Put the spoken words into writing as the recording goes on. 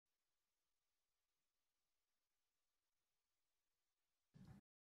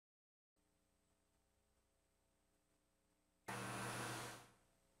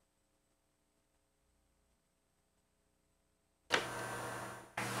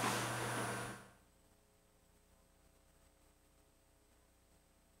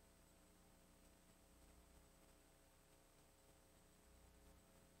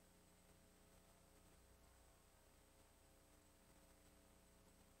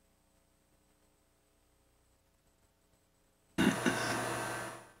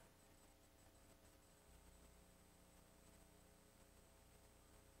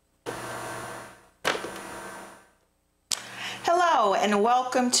Hello and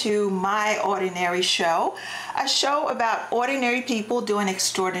welcome to My Ordinary Show, a show about ordinary people doing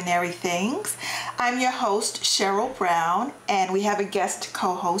extraordinary things. I'm your host, Cheryl Brown, and we have a guest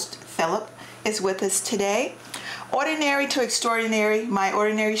co-host, Philip, is with us today. Ordinary to Extraordinary, My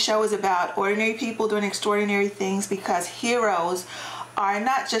Ordinary Show is about ordinary people doing extraordinary things because heroes are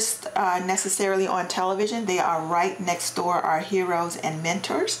not just necessarily on television, they are right next door, our heroes and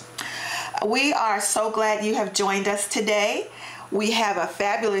mentors. We are so glad you have joined us today. We have a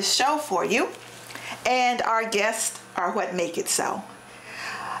fabulous show for you, and our guests are what make it so.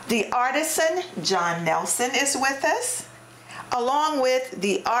 The artisan, John Nelson, is with us, along with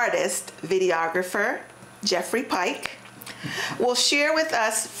the artist, videographer, Jeffrey Pike, will share with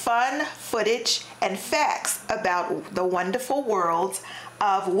us fun footage and facts about the wonderful worlds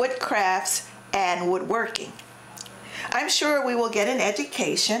of woodcrafts and woodworking. I'm sure we will get an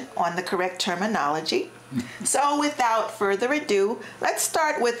education on the correct terminology. So without further ado, let's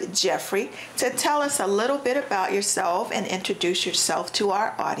start with Jeffrey to tell us a little bit about yourself and introduce yourself to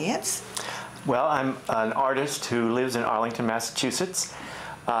our audience. Well, I'm an artist who lives in Arlington, Massachusetts.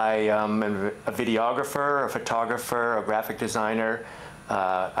 I am a videographer, a photographer, a graphic designer.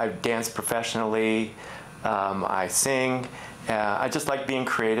 I dance professionally. I sing. I just like being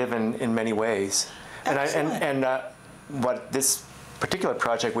creative in many ways. And what this particular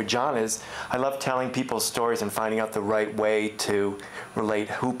project with John is, I love telling people's stories and finding out the right way to relate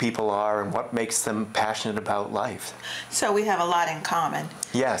who people are and what makes them passionate about life. So we have a lot in common.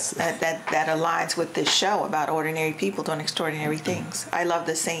 Yes. That aligns with this show about ordinary people doing extraordinary things. I love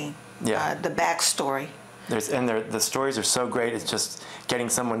the scene, the backstory. The stories are so great, it's just getting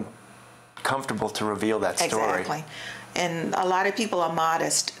someone comfortable to reveal that story. Exactly. And a lot of people are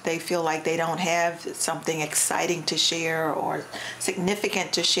modest. They feel like they don't have something exciting to share or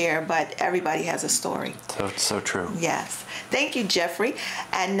significant to share, but everybody has a story. So true. Yes. Thank you, Jeffrey.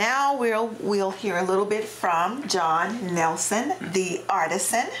 And now we'll hear a little bit from John Nelson, the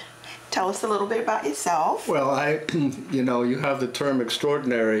artisan. Tell us a little bit about yourself. Well, you have the term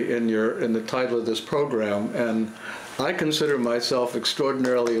extraordinary in the title of this program, and I consider myself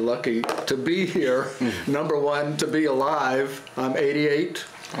extraordinarily lucky to be here. Number one, to be alive. I'm 88.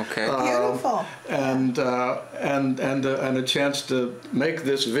 Okay. Beautiful. And a chance to make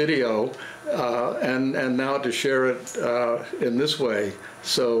this video, and now to share it in this way.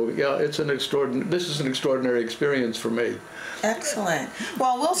 So yeah, this is an extraordinary experience for me. Excellent.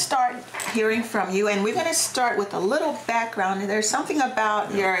 Well, we'll start hearing from you, and we're going to start with a little background. There's something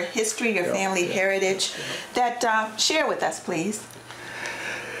about your history, your family heritage, that share with us, please.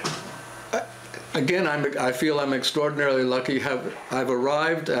 Again, I feel I'm extraordinarily lucky. I've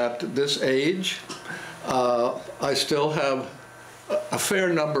arrived at this age. I still have a fair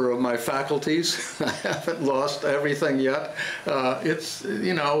number of my faculties. I haven't lost everything yet.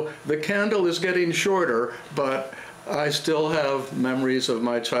 The candle is getting shorter, but I still have memories of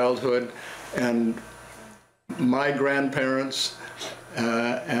my childhood and my grandparents,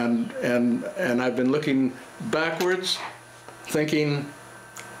 and I've been looking backwards, thinking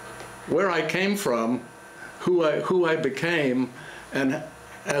where I came from, who I became, and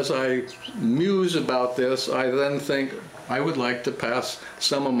as I muse about this, I then think I would like to pass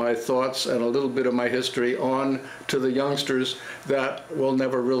some of my thoughts and a little bit of my history on to the youngsters that will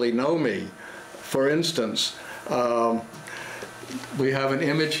never really know me. For instance, we have an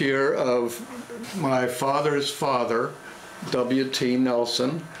image here of my father's father, W.T.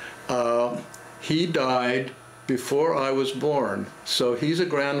 Nelson. He died before I was born, so he's a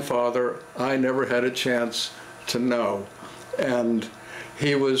grandfather I never had a chance to know. And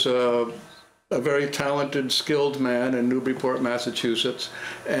he was a very talented, skilled man in Newburyport, Massachusetts,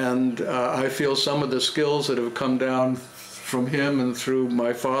 and I feel some of the skills that have come down from him and through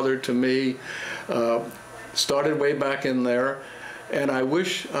my father to me started way back in there, and I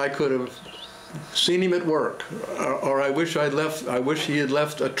wish I could have seen him at work, or I wish he had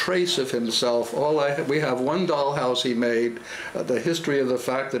left a trace of himself. We have one dollhouse he made, the history of the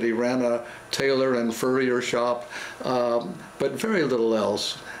fact that he ran a tailor and furrier shop, but very little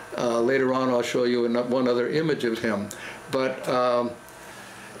else. Later on I'll show you one other image of him. But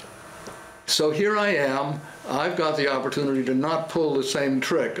so here I am. I've got the opportunity to not pull the same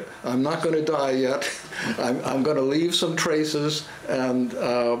trick. I'm not going to die yet. I'm going to leave some traces, and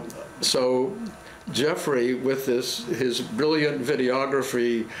so Jeffrey, with his brilliant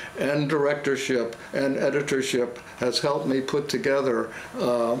videography and directorship and editorship, has helped me put together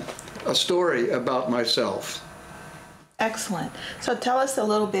a story about myself. Excellent. So tell us a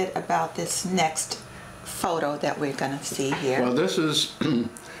little bit about this next photo that we're going to see here. Well,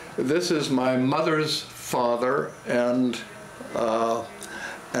 this is my mother's father and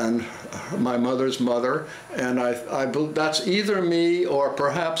and my mother's mother, and that's either me or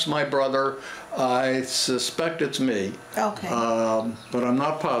perhaps my brother. I suspect it's me. Okay. But I'm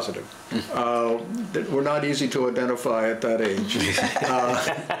not positive. We're not easy to identify at that age.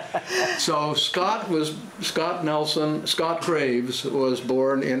 So Scott Graves was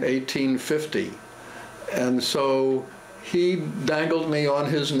born in 1850, and so he dangled me on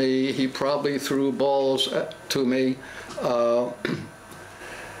his knee. He probably threw balls to me.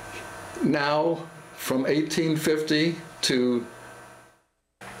 Now, from 1850 to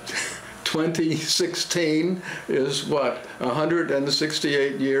 2016 is what,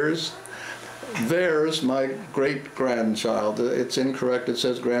 168 years? There's my great-grandchild. It's incorrect, it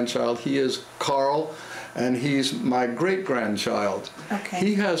says grandchild. He is Carl, and he's my great-grandchild. Okay.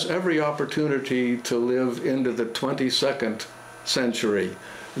 He has every opportunity to live into the 22nd century.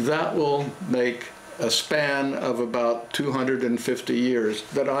 That will make a span of about 250 years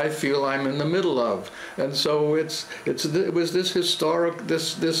that I feel I'm in the middle of. And so it was this historic,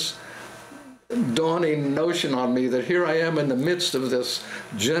 this dawning notion on me that here I am in the midst of this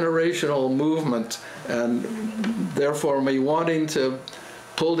generational movement, and therefore me wanting to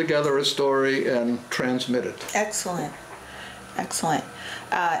pull together a story and transmit it. Excellent. Excellent.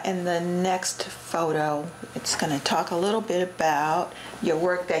 In the next photo, it's going to talk a little bit about your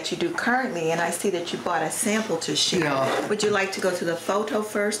work that you do currently, and I see that you bought a sample to share. Yeah. Would you like to go to the photo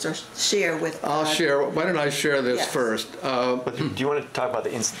first or share with... I'll share. Why don't I share this first? But do you want to talk about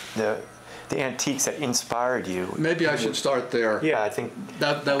the antiques that inspired you? Maybe I should start there. Yeah, I think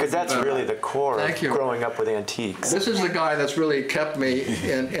because that's really the core of growing up with antiques. This is the guy that's really kept me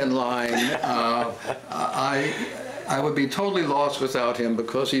in line. I would be totally lost without him,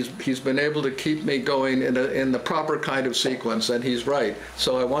 because he's been able to keep me going in the proper kind of sequence, and he's right.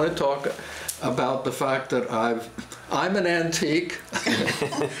 So I want to talk about the fact that I'm an antique.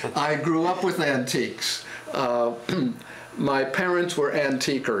 I grew up with antiques. My parents were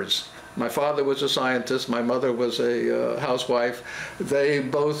antiquers. My father was a scientist, my mother was a housewife. They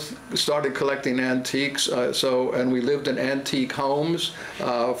both started collecting antiques, and we lived in antique homes.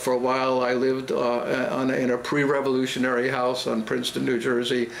 For a while I lived in a pre-revolutionary house on Princeton, New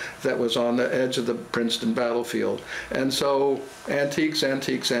Jersey, that was on the edge of the Princeton battlefield. And so antiques,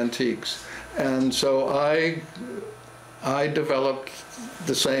 antiques, antiques. And so I developed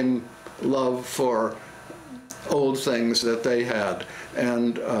the same love for old things that they had,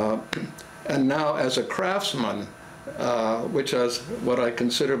 and now as a craftsman, which is what I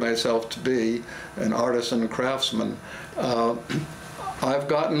consider myself to be, an artisan craftsman, I've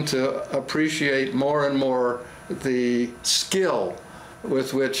gotten to appreciate more and more the skill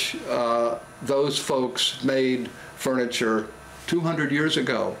with which those folks made furniture 200 years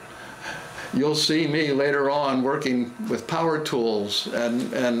ago. You'll see me later on working with power tools and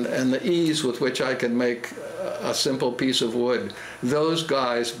the ease with which I can make a simple piece of wood. Those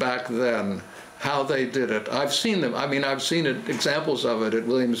guys back then, how they did it. I've seen them. I mean, I've seen examples of it at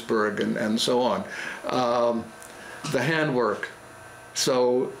Williamsburg and so on. The handwork.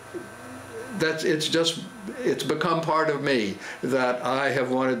 So it's become part of me that I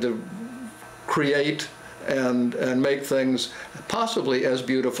have wanted to create and make things possibly as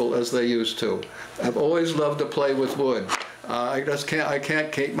beautiful as they used to. I've always loved to play with wood. I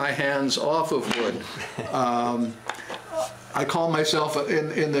can't keep my hands off of wood. I call myself,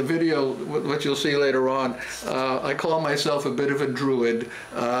 in the video, what you'll see later on, I call myself a bit of a druid,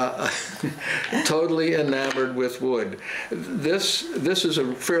 totally enamored with wood. This is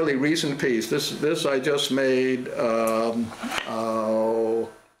a fairly recent piece. This I just made,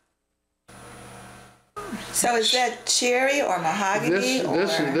 So is that cherry or mahogany?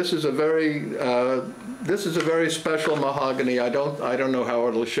 This is a very special mahogany. I don't know how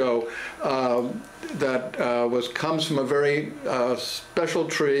it'll show. That comes from a very special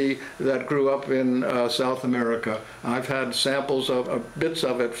tree that grew up in South America. I've had samples of bits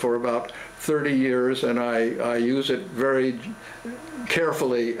of it for about 30 years, and I use it very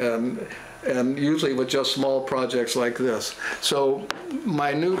carefully and usually with just small projects like this. So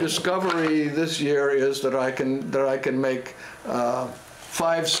my new discovery this year is that I can make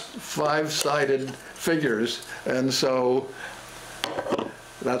five-sided figures, and so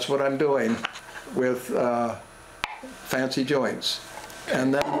that's what I'm doing with fancy joints.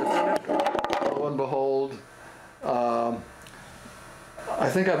 And then, lo and behold, I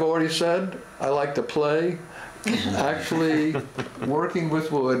think I've already said I like to play. Actually, working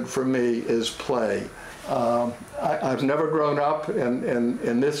with wood for me is play. I've never grown up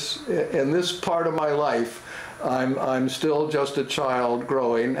in this part of my life I'm still just a child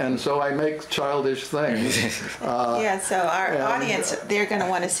growing, and so I make childish things. Yeah, so our audience, they're going to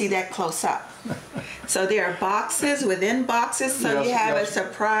want to see that close up. So there are boxes within boxes, so Yes, you have yes. a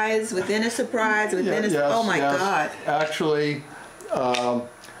surprise within a surprise within Yes, oh my yes. God. Actually,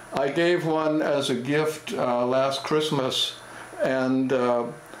 I gave one as a gift last Christmas, and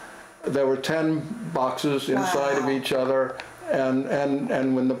there were 10 boxes inside of Wow. each other,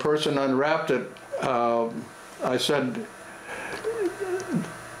 and when the person unwrapped it, I said,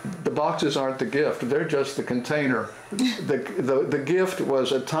 the boxes aren't the gift, they're just the container. The gift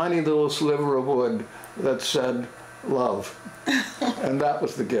was a tiny little sliver of wood that said love, and that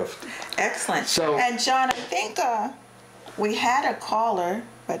was the gift. Excellent. So- and John, I think we had a caller,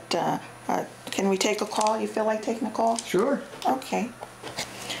 but can we take a call? You feel like taking a call? Sure. Okay.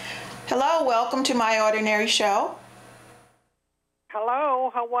 Hello, welcome to My Ordinary Show. Hello,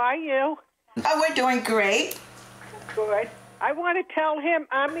 how are you? Oh, we're doing great. Good. I want to tell him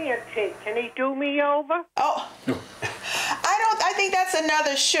I'm antique. Can he do me over? Oh, I think that's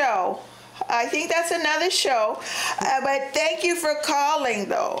another show. I think that's another show. But thank you for calling,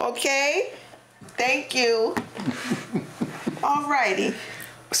 though, okay? Thank you. All righty.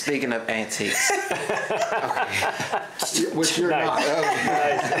 Speaking of antiques, Which you're not.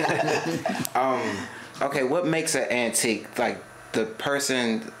 okay, what makes an antique? Like the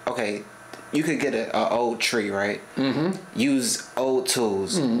person, okay, you could get an old tree, right? Mm-hmm. Use old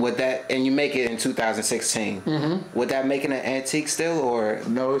tools. Would that, and you make it in 2016, would that make it an antique still, or?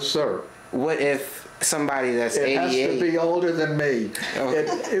 No, sir. What if somebody that's It 88? has to be older than me.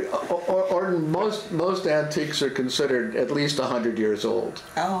 Oh. Or most antiques are considered at least 100 years old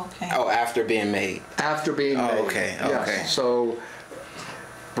Oh, okay. Oh, after being made. after being Oh, made. okay, Yes. okay. So,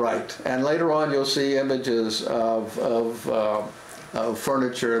 right. And later on, you'll see images of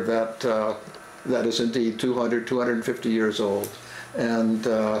furniture that is indeed 200, 250 years old, and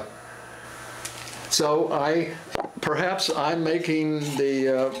so perhaps I'm making the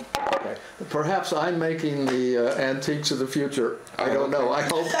antiques of the future. I don't know. I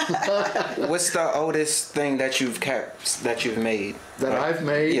hope What's the oldest thing that you've kept, that you've made? that I've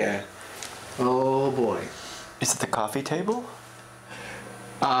made. Yeah. Oh boy. Is it the coffee table?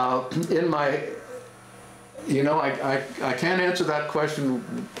 In my, I can't answer that question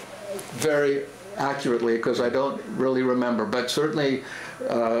very accurately because I don't really remember, but certainly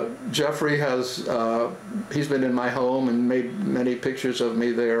Jeffrey has, he's been in my home and made many pictures of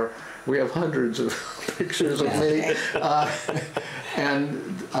me there. We have hundreds of pictures of me.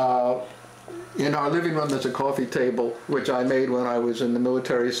 And in our living room there's a coffee table, which I made when I was in the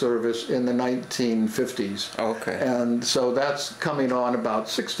military service in the 1950s. Okay. And so that's coming on about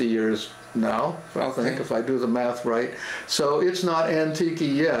 60 years now, I think, if I do the math right. So it's not antique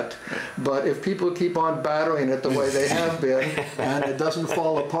yet, but if people keep on battering it the way they have been, and it doesn't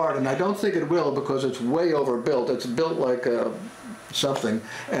fall apart, and I don't think it will because it's way overbuilt. It's built like something,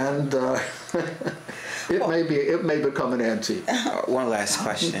 and it may become an antique. One last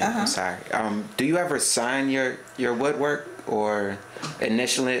question. I'm sorry. Do you ever sign your woodwork or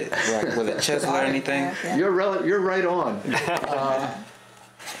initial it like with a chisel or anything? You're right on.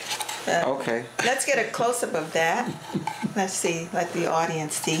 Okay. Let's get a close-up of that. Let's see, let the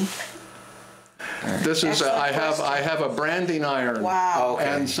audience see. This is Excellent I have a branding iron. Wow. Okay.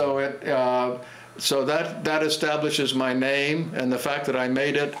 And so that establishes my name and the fact that I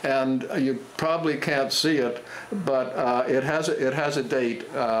made it, and you probably can't see it, but it has a date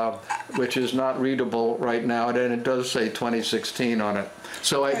which is not readable right now, and it does say 2016 on it.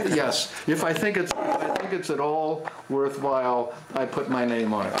 So yes, if I think it's at all worthwhile, I put my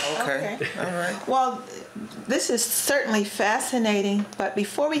name on it. Okay. All right. Well, this is certainly fascinating, but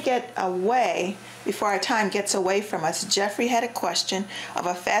before our time gets away from us, Jeffrey had a question of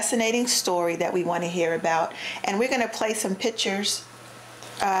a fascinating story that we want to hear about, and we're going to play some pictures,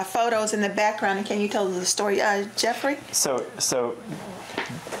 photos in the background. And can you tell the story, Jeffrey? So,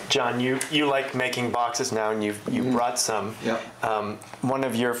 John, you like making boxes now, and you brought some. Yep. One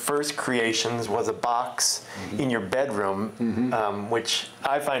of your first creations was a box in your bedroom, which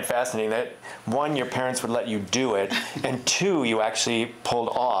I find fascinating. That one, your parents would let you do it, and two, you actually pulled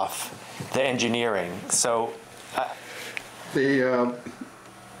off the engineering. So,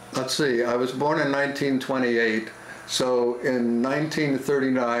 Let's see. I was born in 1928. So in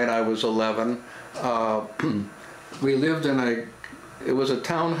 1939, I was 11. We lived in it was a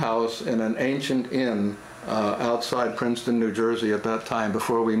townhouse in an ancient inn outside Princeton, New Jersey at that time,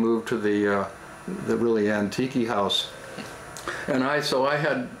 before we moved to the really antique house. And so I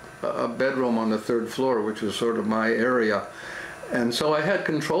had a bedroom on the third floor, which was sort of my area. And so I had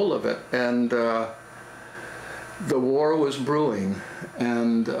control of it. And the war was brewing,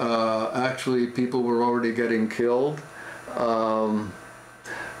 and actually people were already getting killed.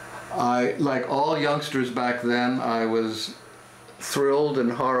 Like all youngsters back then, I was thrilled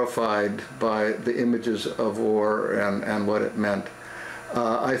and horrified by the images of war and what it meant.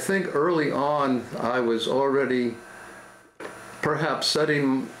 I think early on I was already perhaps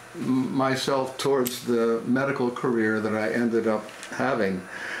setting myself towards the medical career that I ended up having,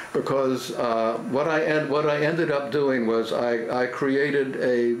 because what I ended up doing was I created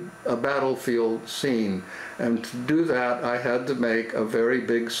a battlefield scene, and to do that I had to make a very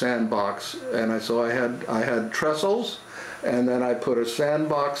big sandbox, and so I had trestles, and then I put a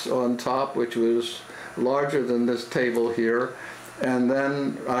sandbox on top which was larger than this table here, and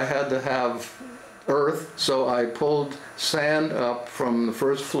then I had to have earth, so I pulled sand up from the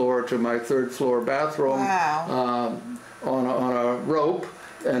first floor to my third floor bathroom. Wow. On a rope,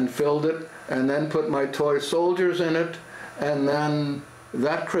 and filled it, and then put my toy soldiers in it, and then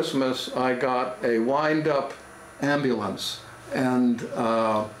that Christmas I got a wind-up ambulance, and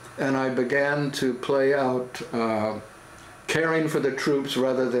I began to play out caring for the troops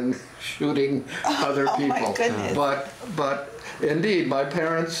rather than shooting other people. Oh my goodness. But indeed, my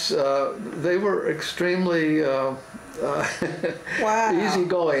parents, they were extremely Wow.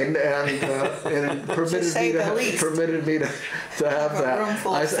 easygoing, and permitted me to have that.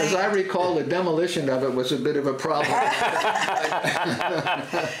 As I recall, the demolition of it was a bit of a problem.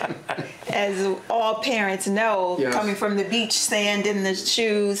 As all parents know, Yes. coming from the beach, sand in the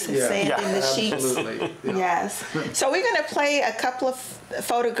shoes, Yeah. sand in the sheets. Absolutely. Yeah. Yes. So we're going to play a couple of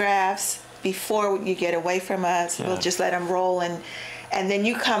photographs before you get away from us. Yeah. We'll just let them roll, and then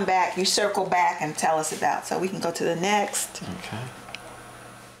you come back, you circle back and tell us about. So we can go to the next. Okay.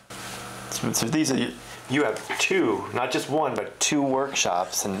 So these are, you have two, not just one, but two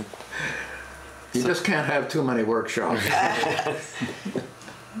workshops, and You just can't have too many workshops.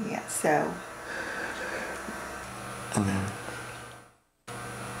 Yeah, so. and then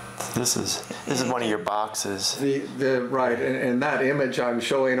this is one of your boxes. Right, in that image I'm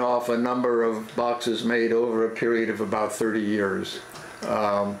showing off a number of boxes made over a period of about 30 years.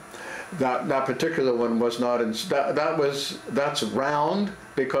 That particular one was not in, that's round,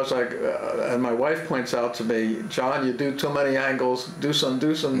 because and my wife points out to me, John, you do too many angles, do some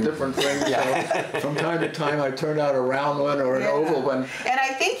different things. So from time to time I turn out a round one or an oval one. And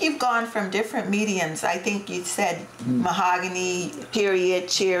I think you've gone from different mediums. I think you said mahogany period,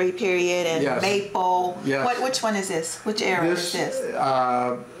 cherry period, and Yes. maple. Yes. Which one is this? Which era is this?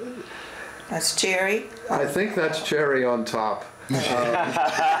 That's cherry? I think that's cherry on top.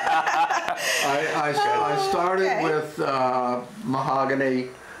 I started okay. with mahogany.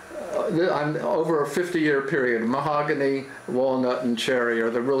 I'm over a 50-year period. Mahogany, walnut, and cherry are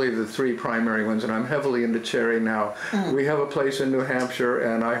really the three primary ones, and I'm heavily into cherry now. We have a place in New Hampshire,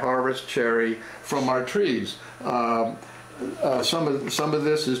 and I harvest cherry from our trees. Some of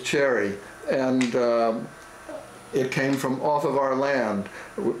this is cherry, and it came from off of our land.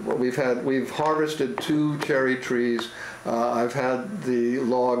 We've harvested 2 cherry trees. I've had the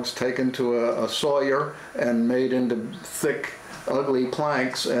logs taken to a sawyer and made into thick, ugly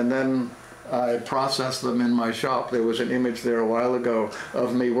planks, and then I processed them in my shop. There was an image there a while ago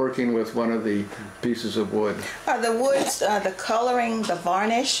of me working with one of the pieces of wood. Are the woods, the coloring, the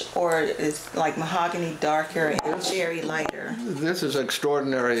varnish, or is like mahogany darker and cherry lighter? This is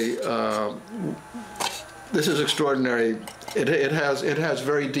extraordinary. This is extraordinary. It has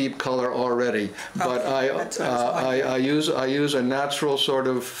very deep color already, but I use a natural sort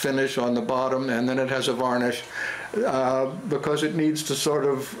of finish on the bottom, and then it has a varnish because it needs to sort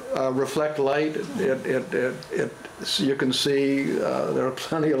of reflect light. You can see there are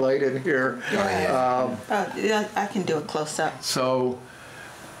plenty of light in here. Yeah, I can do a close up. So.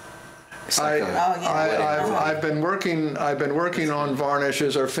 I've been working on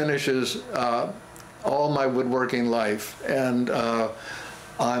varnishes or finishes all my woodworking life, and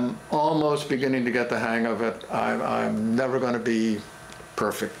I'm almost beginning to get the hang of it. I'm never going to be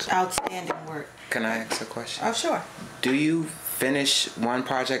perfect. Outstanding work. Can I ask a question? Oh, sure. Do you finish one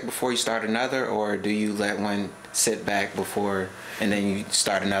project before you start another, or do you let one sit back before and then you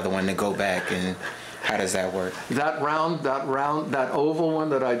start another one to go back, and how does that work? That oval one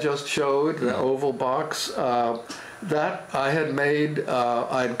that I just showed, the oval box, that I had made,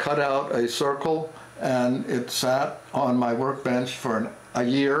 I'd cut out a circle, and it sat on my workbench for a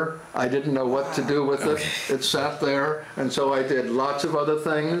year. I didn't know what to do with it. It sat there, and so I did lots of other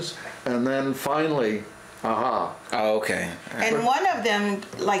things, and then finally, aha. Oh, okay. And one of them,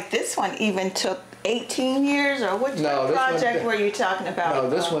 like this one, even took 18 years, or which No, this project one, were you talking about? No,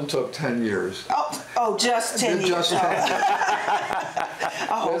 this one took 10 years. Oh, Oh, just 10 years. Just 10 years.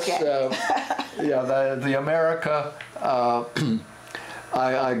 Oh, okay. The America,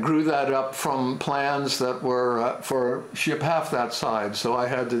 I grew that up from plans that were for ship half that size. So I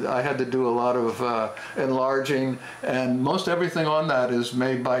had to do a lot of enlarging, and most everything on that is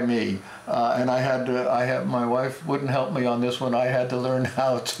made by me. And my wife wouldn't help me on this one. I had to learn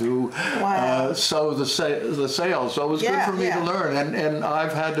how to sew the sails. So it was good for me to learn. And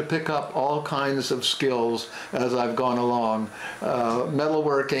I've had to pick up all kinds of skills as I've gone along.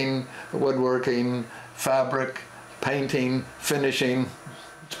 Metalworking, woodworking, fabric, painting, finishing.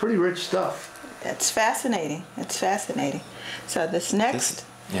 It's pretty rich stuff. It's fascinating. It's fascinating. So these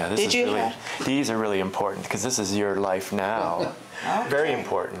are really important because this is your life now. Okay. Very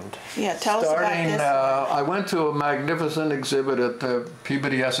important. Yeah, tell us about this. I went to a magnificent exhibit at the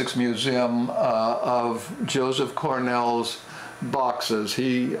Peabody Essex Museum of Joseph Cornell's boxes.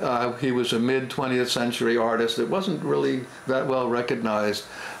 He was a mid-20th century artist that wasn't really that well recognized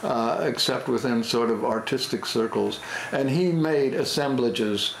except within sort of artistic circles. And he made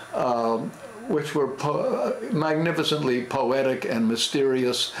assemblages which were magnificently poetic and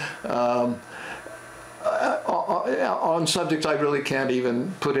mysterious on subjects I really can't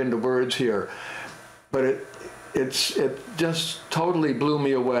even put into words here. But it just totally blew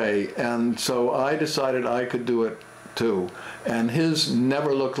me away. And so I decided I could do it too. And his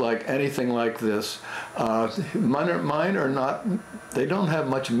never looked like anything like this. Mine are not, they don't have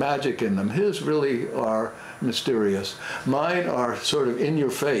much magic in them. His really are mysterious. Mine are sort of in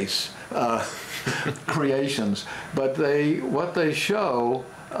your face creations. But what they show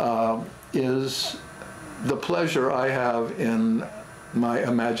is the pleasure I have in my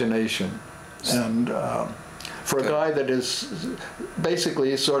imagination. And for a guy that is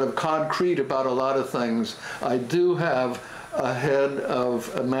basically sort of concrete about a lot of things, I do have a head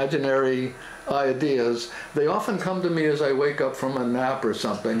of imaginary ideas. They often come to me as I wake up from a nap or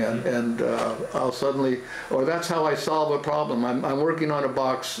something, and I'll suddenly, or that's how I solve a problem. I'm working on a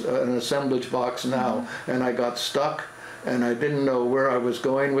box, an assemblage box now, and I got stuck, and I didn't know where I was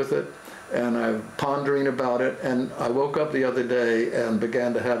going with it, and I'm pondering about it, and I woke up the other day and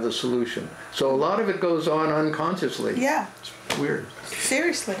began to have the solution. So a lot of it goes on unconsciously. Yeah. It's weird.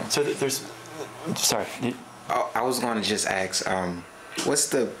 Seriously. So there's, sorry. I was going to just ask, what's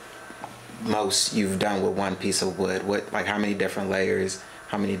the most you've done with one piece of wood? Like how many different layers?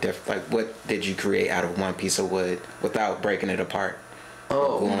 How many different, like what did you create out of one piece of wood without breaking it apart?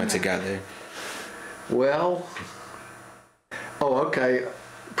 Oh. Gluing it together? Well, okay.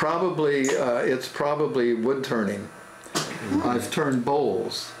 Probably, it's probably wood turning. I've turned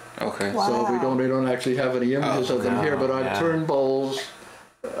bowls. Okay. Wow. So we don't actually have any images of them here, but I've turned bowls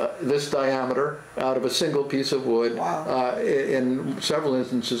this diameter out of a single piece of wood. Wow. In several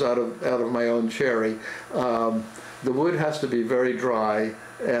instances out of my own cherry. The wood has to be very dry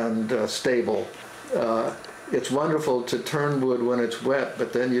and stable. It's wonderful to turn wood when it's wet,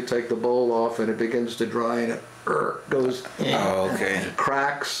 but then you take the bowl off and it begins to dry and it goes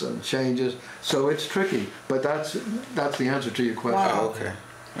cracks and changes. So it's tricky, but that's the answer to your question. Wow. Okay.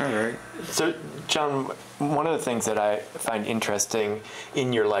 All right. So, John, one of the things that I find interesting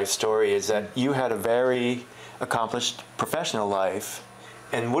in your life story is that you had a very accomplished professional life,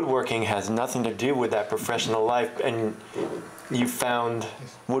 and woodworking has nothing to do with that professional life, and you found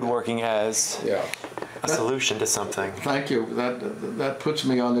woodworking as a solution to something. Thank you. That puts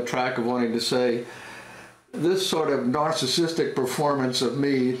me on the track of wanting to say this sort of narcissistic performance of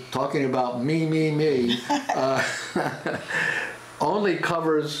me talking about me, only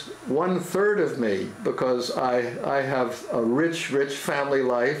covers 1/3 of me, because I have a rich family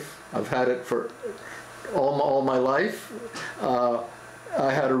life. I've had it for all my life.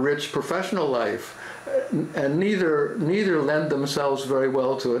 I had a rich professional life, and neither lend themselves very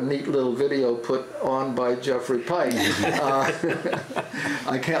well to a neat little video put on by Jeffrey Pike.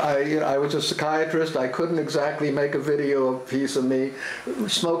 I was a psychiatrist. I couldn't exactly make a video piece of me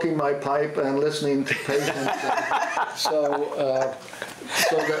smoking my pipe and listening to patients. So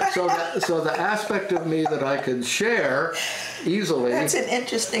the aspect of me that I could share easily. That's an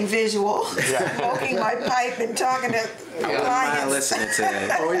interesting visual. Smoking my pipe and talking to clients. I'm listening to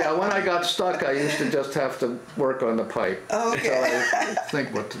that. Oh yeah, when I got stuck, I used to just have to work on the pipe. Okay. So I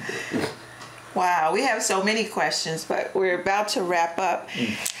think what to do. Wow, we have so many questions, but we're about to wrap up.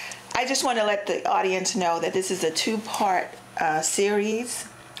 I just want to let the audience know that this is a 2-part series.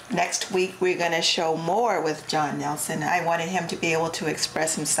 Next week, we're going to show more with John Nelson. I wanted him to be able to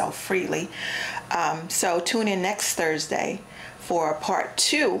express himself freely. So tune in next Thursday for part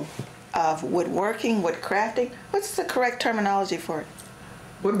 2 of woodworking, woodcrafting. What's the correct terminology for it?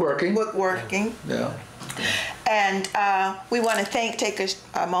 Woodworking. Woodworking. Yeah. And we want to take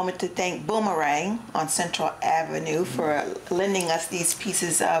a moment to thank Boomerang on Central Avenue for lending us these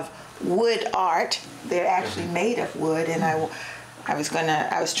pieces of wood art. They're actually made of wood, and I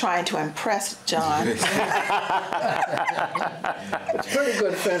was trying to impress John. It's pretty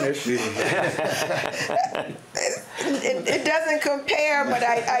good finish. It doesn't compare, but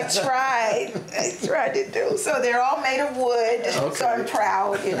I tried. I tried to do. So they're all made of wood, so I'm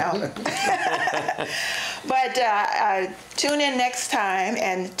proud, you know. But tune in next time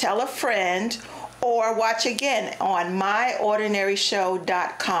and tell a friend, or watch again on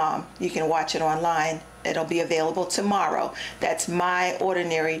myordinaryshow.com. You can watch it online. It'll be available tomorrow. That's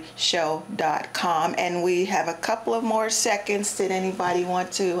myordinaryshow.com. And we have a couple of more seconds. Did anybody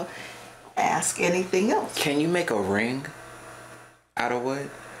want to ask anything else? Can you make a ring out of wood?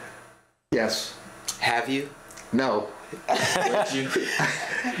 Yes. Have you? No. Would you?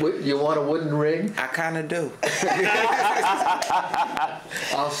 You want a wooden ring? I kind of do.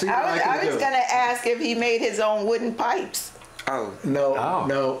 I'll see what I can do. I was going to ask if he made his own wooden pipes. Oh.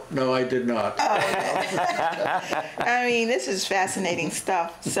 No, I did not. I mean, this is fascinating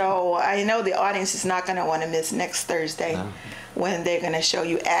stuff. So I know the audience is not going to want to miss next Thursday when they're going to show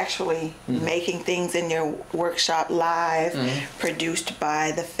you actually making things in your workshop live, produced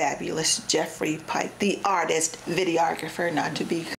by the fabulous Jeffrey Pike, the artist, videographer, not to be